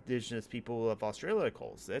the indigenous people of Australia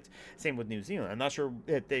calls it. Same with New Zealand. I'm not sure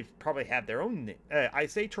if they probably have their own. I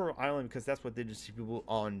say Turtle Island because that's what the indigenous people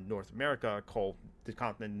on North America call the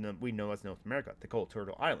continent we know as North America. They call it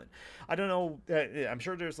Turtle Island. I don't know. I'm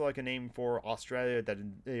sure there's like a name for Australia that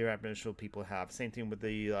the Aboriginal people have. Same thing with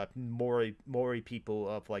the Maori people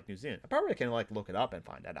of like New Zealand. I probably can like look it up and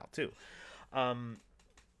find that out too.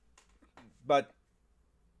 But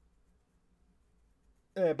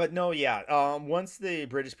no, yeah. Once the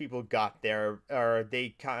British people got there, or they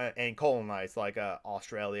kind of and colonized like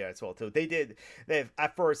Australia as well too. They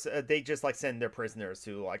at first they just like send their prisoners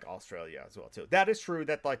to like Australia as well too. That is true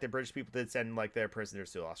that like the British people did send like their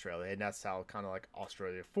prisoners to Australia, and that's how kind of like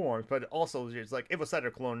Australia formed. But also it's like it was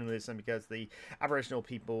settler colonialism because the Aboriginal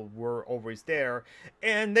people were always there,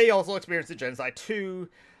 and they also experienced the genocide too.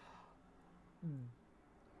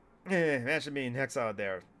 Imagine being exiled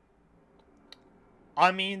there.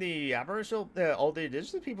 I mean, the Aboriginal, all the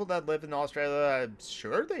indigenous people that live in Australia, I'm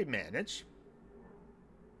sure they manage.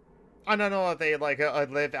 I don't know if they like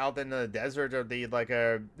live out in the desert or the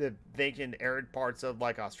the vacant, arid parts of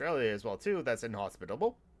like Australia as well too. That's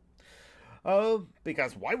inhospitable.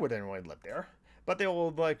 Because why would anyone live there? But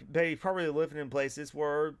they probably live in places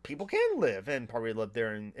where people can live and probably live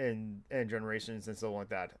there in generations and so on like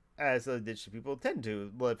that. As the indigenous people tend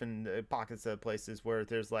to live in pockets of places where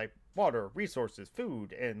there's like water, resources,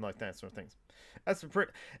 food, and like that sort of things. As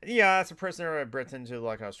a prisoner of Britain to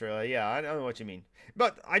like Australia, yeah, I know what you mean.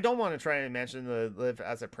 But I don't want to try and mention the live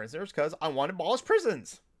as a prisoner because I want to abolish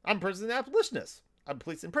prisons. I'm a prison abolitionist. I'm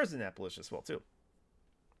police and prison abolitionist as well too.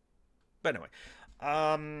 But anyway,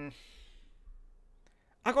 I'm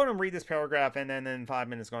going to read this paragraph and then in 5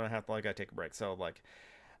 minutes going to have to like take a break. So like.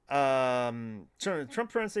 Trump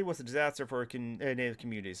presidency was a disaster for Native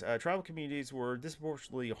communities. Tribal communities were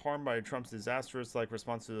disproportionately harmed by Trump's disastrous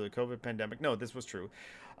response to the COVID pandemic. No, this was true.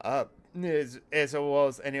 As well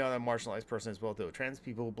as any other marginalized person as well, though. Trans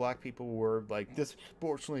people, black people were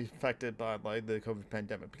disproportionately affected by the COVID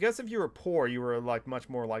pandemic. Because if you were poor, you were much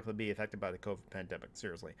more likely to be affected by the COVID pandemic.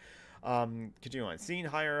 Seriously. Continue on. Seeing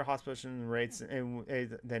higher hospitalization rates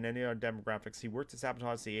than any other demographics, he worked to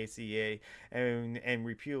sabotage the ACA and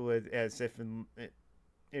repeal it as if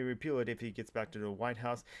repeal it if he gets back to the White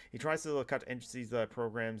House. He tries to cut agencies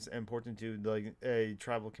programs important to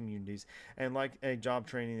tribal communities and job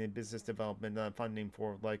training and business development funding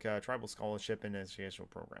for tribal scholarship and educational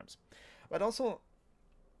programs. But also,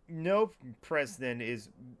 no president is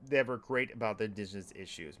ever great about the indigenous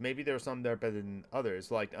issues. Maybe there are some that are better than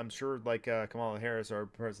others. Like I'm sure, like Kamala Harris or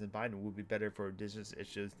President Biden would be better for indigenous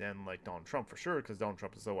issues than like Donald Trump for sure, because Donald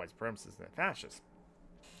Trump is so white supremacist and fascist.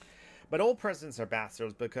 But all presidents are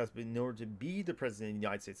bastards because in order to be the president of the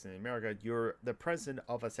United States of America, you're the president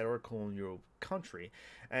of a settler colonial country,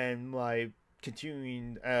 and like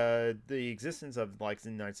continuing the existence of like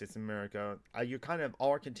the United States of America, you kind of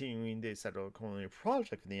are continuing the settler colonial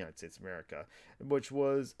project of the United States of America, which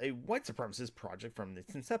was a white supremacist project from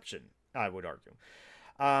its inception, I would argue.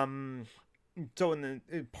 Um, so in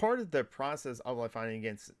part of the process of like fighting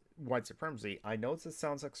against white supremacy, I know this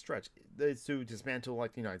sounds like a stretch. It's to dismantle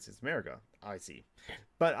like the United States of America. I see,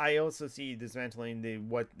 but I also see dismantling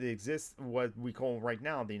what exists, what we call right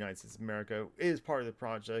now the United States of America, is part of the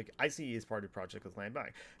project. I see as part of the project of land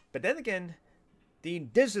back. But then again, the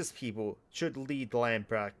indigenous people should lead the land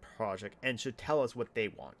back project and should tell us what they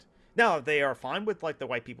want. Now, if they are fine with like the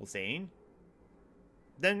white people saying,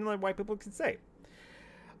 then like white people can say.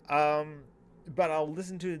 Um, but I'll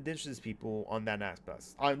listen to the indigenous people on that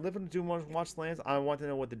aspect. I live in the Duma Watch lands. I want to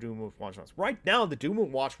know what the Duma Watch wants. Right now, the Duma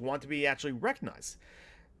Watch want to be actually recognized.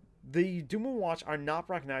 The Duma Watch are not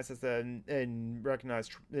recognized as a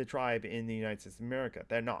recognized tribe in the United States of America.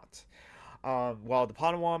 They're not. While the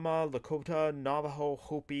Potawatomi, Lakota, Navajo,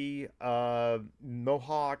 Hopi,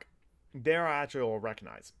 Mohawk, they're actually all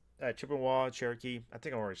recognized. Chippewa, Cherokee. I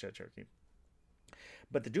think I already said Cherokee.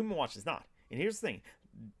 But the Duma Watch is not. And here's the thing.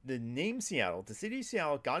 The name Seattle, the city of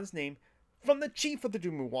Seattle, got its name from the chief of the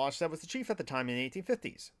Duma Watch that was the chief at the time in the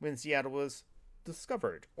 1850s, when Seattle was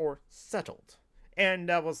discovered or settled. And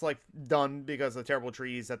that was like done because of terrible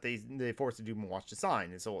treaties that they forced the Duma Watch to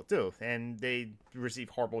sign, and so on too. And they received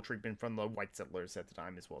horrible treatment from the white settlers at the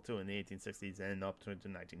time as well too, in the 1860s and up to the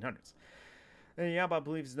 1900s. And yeah, but I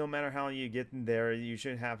believe no matter how you get there, you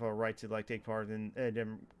should have a right to like take part in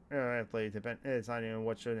deciding on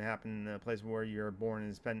what should happen in the place where you're born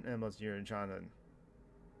and spend most of your childhood.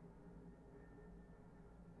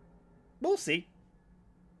 We'll see.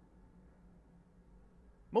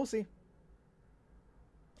 We'll see.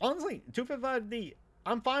 Honestly, 255D,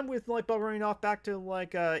 I'm fine with like buggering off back to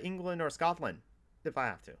like England or Scotland if I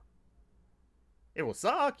have to. It will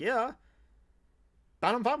suck, yeah,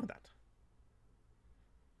 but I'm fine with that.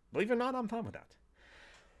 Believe it or not, I'm fine with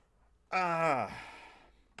that.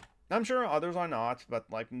 I'm sure others are not, but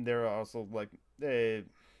like they're also like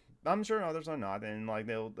I'm sure others are not, and like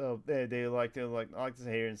they like to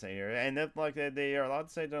say here and say here, and if like they are allowed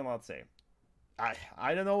to say, they're allowed to say.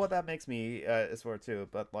 I don't know what that makes me as for too,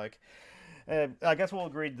 but like I guess we'll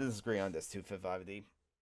agree to disagree on this 255D.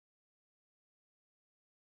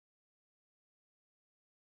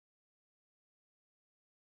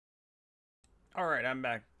 Alright, I'm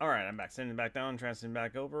back. Alright, I'm back. Sending back down, transferring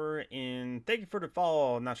back over. And thank you for the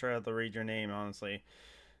follow. I'm not sure how to read your name, honestly.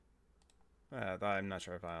 I'm not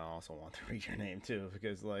sure if I also want to read your name, too.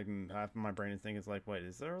 Because, like, half of my brain is thinking, like, wait,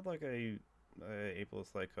 is there, like, a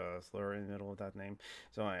ableist, like, slur in the middle of that name?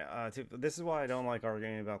 So, this is why I don't like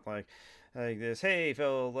arguing about, like this. Hey,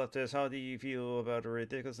 fellow leftists, how do you feel about a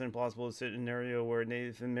ridiculous and implausible scenario where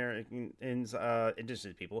Native Americans,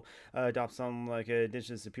 indigenous people, adopt some like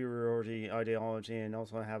indigenous superiority ideology and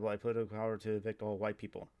also have like political power to evict all white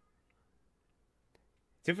people?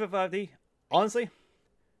 255D, honestly,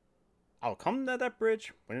 I'll come to that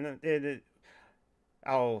bridge when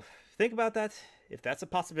I'll think about that if that's a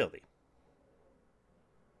possibility.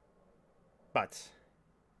 But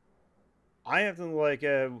I have to let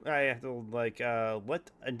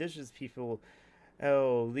indigenous people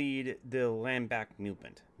lead the land back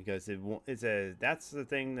movement because that's the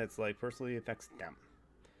thing that's like personally affects them.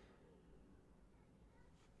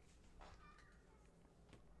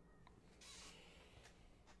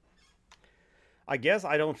 I guess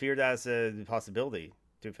I don't fear that as a possibility.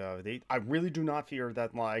 I really do not fear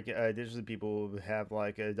that like indigenous people have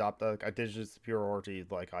like adopt a indigenous superiority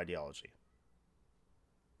like ideology.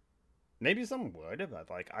 Maybe some would,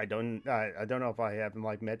 but like I don't know if I haven't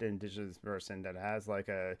like met an indigenous person that has like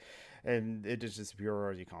an indigenous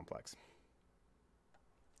superiority complex.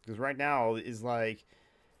 Because right now is like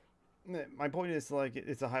my point is like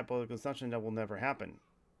it's a hypothetical assumption that will never happen.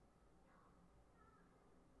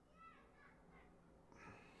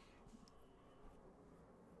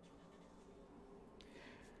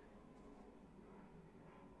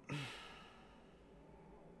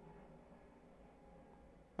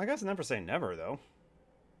 I guess never say never though,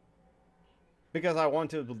 because I want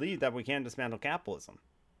to believe that we can dismantle capitalism.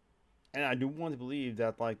 And I do want to believe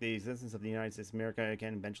that like the existence of the United States of America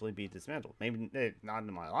can eventually be dismantled. Maybe not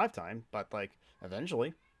in my lifetime, but like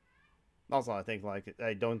eventually. Also, I think like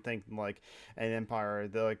I don't think like an empire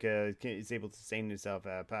that like is able to sustain itself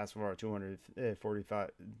past for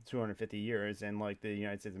 250 years, and like the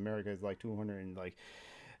United States of America is like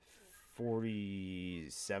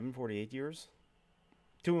 247, 48 years,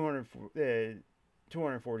 200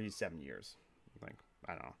 247 years. Like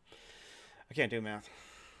I don't know, I can't do math,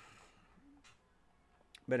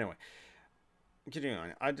 but anyway.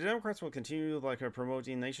 Continuing on, the Democrats will continue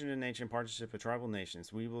promoting nation-to-nation partnership with tribal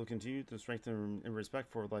nations. We will continue to strengthen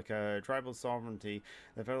respect for tribal sovereignty,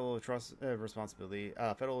 the federal trust responsibility,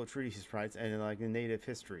 federal treaties rights, and native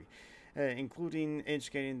history, including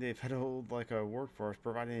educating the federal workforce,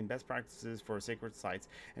 providing best practices for sacred sites,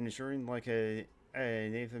 and ensuring a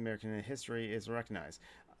Native American history is recognized.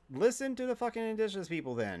 Listen to the fucking indigenous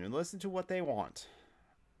people then, and listen to what they want.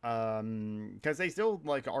 Because they still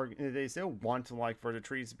they still want for the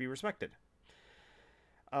trees to be respected.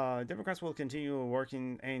 Democrats will continue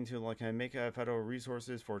working and to make federal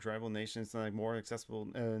resources for tribal nations more accessible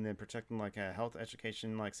and protecting health,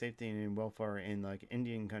 education, safety and welfare in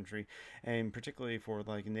Indian country, and particularly for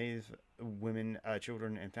Native women,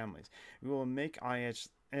 children, and families. We will make IHS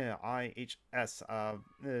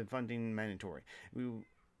funding mandatory.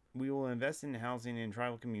 We will invest in housing in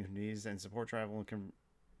tribal communities and support tribal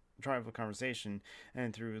conversation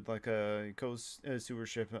and through a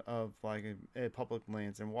co-stewardship of public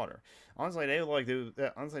lands and water. Honestly, they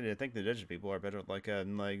honestly they think the indigenous people are better well,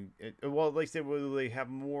 at least they will have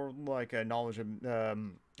more knowledge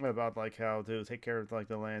about how to take care of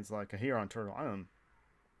the lands here on Turtle Island.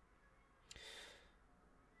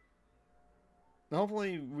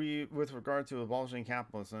 Hopefully, with regard to abolishing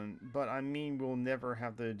capitalism, but I mean, we'll never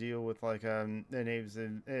have to deal with the natives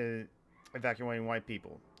evacuating white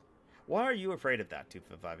people. Why are you afraid of that,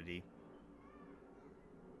 255D?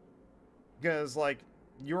 Because,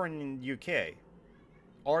 you're in the UK.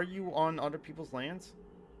 Are you on other people's lands?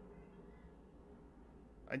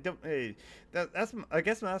 I don't. I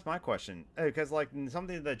guess that's my question. Because,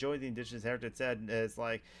 something that Joey the Indigenous Heritage said is,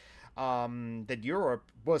 that Europe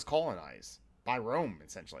was colonized by Rome,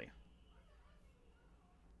 essentially.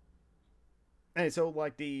 And so,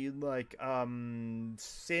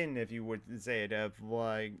 sin, if you would say it, of,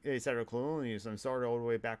 settler colonialism started all the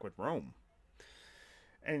way back with Rome.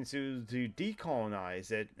 And so, to decolonize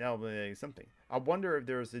it, that would be something. I wonder if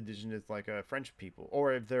there's indigenous, French people,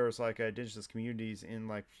 or if there's, indigenous communities in,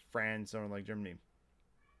 France or, Germany.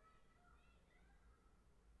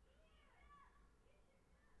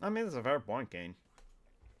 I mean, that's a fair point, Kane.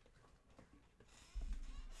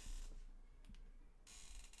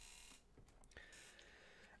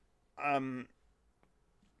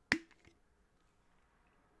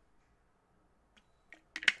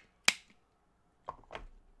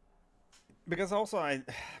 Because also I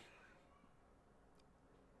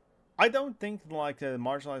don't think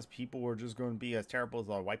marginalized people are just going to be as terrible as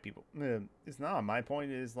white people. It's not. My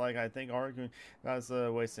point is I think arguing that's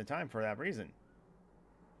a waste of time for that reason.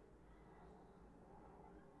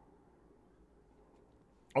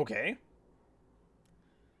 Okay.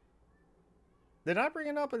 Did I bring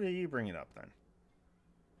it up, or did you bring it up then?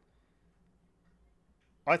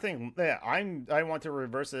 I think I want to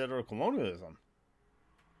reverse settler colonialism,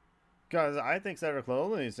 because I think settler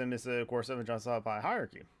colonialism is a course of injustice by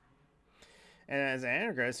hierarchy. And as an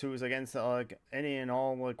anarchist who is against any and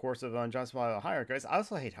all course of unjustified hierarchies, I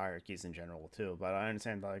also hate hierarchies in general too. But I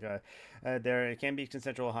understand there can be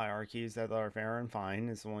consensual hierarchies that are fair and fine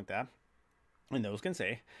and something like that, and those can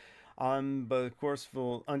say. But of course,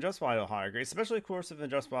 for unjustified hierarchies, especially of course of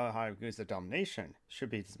unjustified hierarchies of domination, should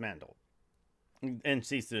be dismantled and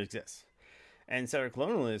cease to exist. And settler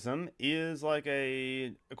colonialism is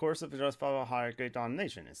a course of unjustified hierarchy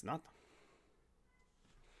domination. It's not.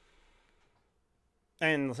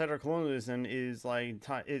 And settler colonialism is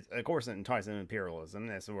of course it ties into imperialism,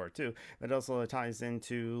 that's the word too, but also it ties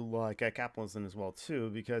into capitalism as well too,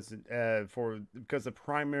 because the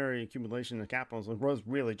primary accumulation of capitalism was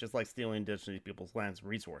really just stealing indigenous people's lands and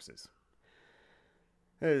resources.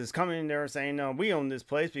 Is coming in there saying, we own this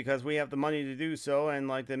place because we have the money to do so, and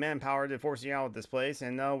the manpower to force you out of this place,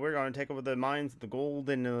 and we're going to take over the mines, the gold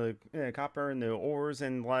and the copper and the ores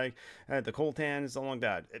and the coltan and stuff like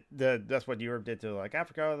that. That's what Europe did to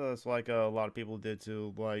Africa. That's a lot of people did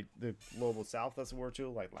to the global south. That's the word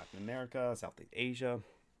too, Latin America, Southeast Asia,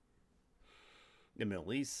 the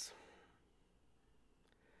Middle East.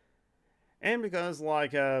 And because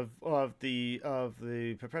of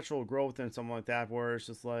the perpetual growth and something like that, where it's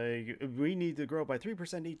just we need to grow by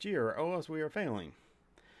 3% each year, or else we are failing.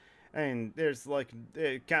 And there's like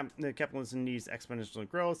capitalism needs exponential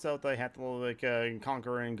growth, so they have to like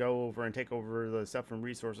conquer and go over and take over the stuff and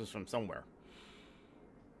resources from somewhere.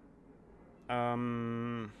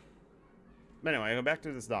 But anyway, go back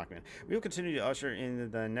to this document. We will continue to usher in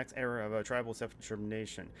the next era of tribal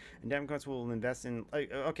self-determination, and Democrats will invest in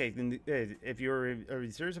if you're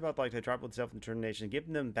serious about like the tribal self-determination, give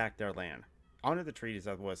them back their land. Honor the treaties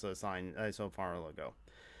that was signed so far ago.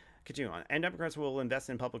 Continue on. And Democrats will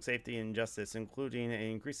invest in public safety and justice, including an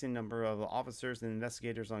increasing number of officers and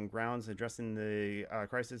investigators on grounds addressing the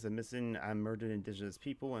crisis of missing and murdered Indigenous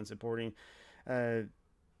people and supporting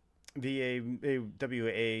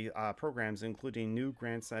VAWA programs, including new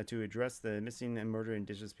grants to address the missing and murdered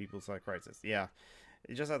Indigenous people's crisis. Yeah.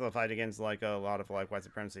 You just have to fight against like a lot of like white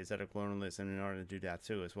supremacy instead of colonialism in order to do that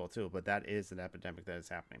too as well too. But that is an epidemic that is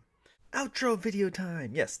happening. Outro video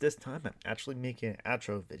time! Yes, this time I'm actually making an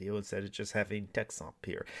outro video instead of just having text up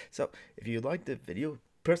here. So, if you like the video,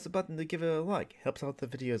 press the button to give it a like. Helps out the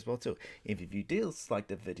video as well too. If you dislike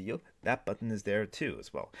the video, that button is there too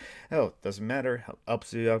as well. Oh, doesn't matter.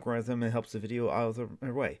 Helps the algorithm and helps the video either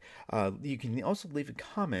way. You can also leave a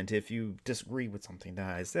comment if you disagree with something that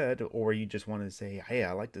I said, or you just want to say, hey,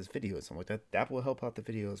 I like this video or something like that. That will help out the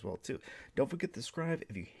video as well too. Don't forget to subscribe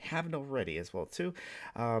if you haven't already as well too.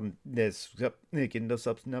 Getting those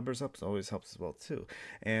numbers up always helps as well too.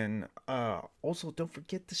 And also don't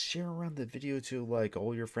forget to share around the video to like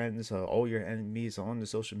all your friends, all your enemies on the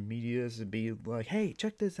social medias, and be like, hey,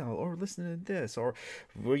 check this out, or listen to this, or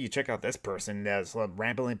will you check out this person that's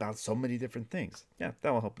rambling about so many different things. Yeah,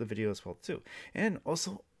 that will help the video as well too. And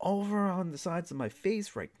also over on the sides of my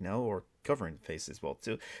face right now, or covering the face as well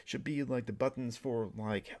too, should be like the buttons for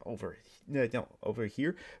like over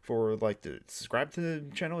here for like to subscribe to the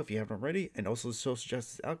channel if you haven't already, and also Social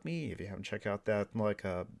Justice Alchemy if you haven't checked out that like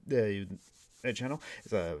the channel.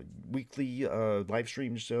 It's a weekly live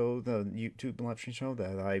stream show, the YouTube live stream show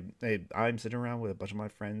that I'm sitting around with a bunch of my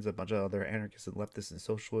friends, a bunch of other anarchists and leftists and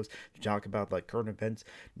socialists to talk about like current events,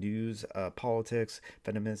 news, politics,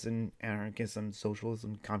 feminism, anarchism,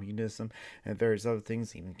 socialism, communism, and various other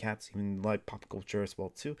things, even cats, even like pop culture as well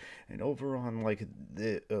too. And over on like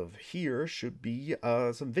the of here should be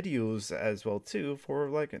some videos as well too for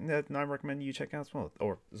like that I recommend you check out as well.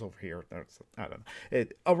 Or it's over here. I don't know.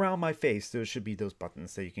 Around my face there's should be those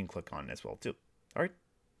buttons that you can click on as well too. All right,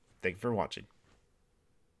 thank you for watching.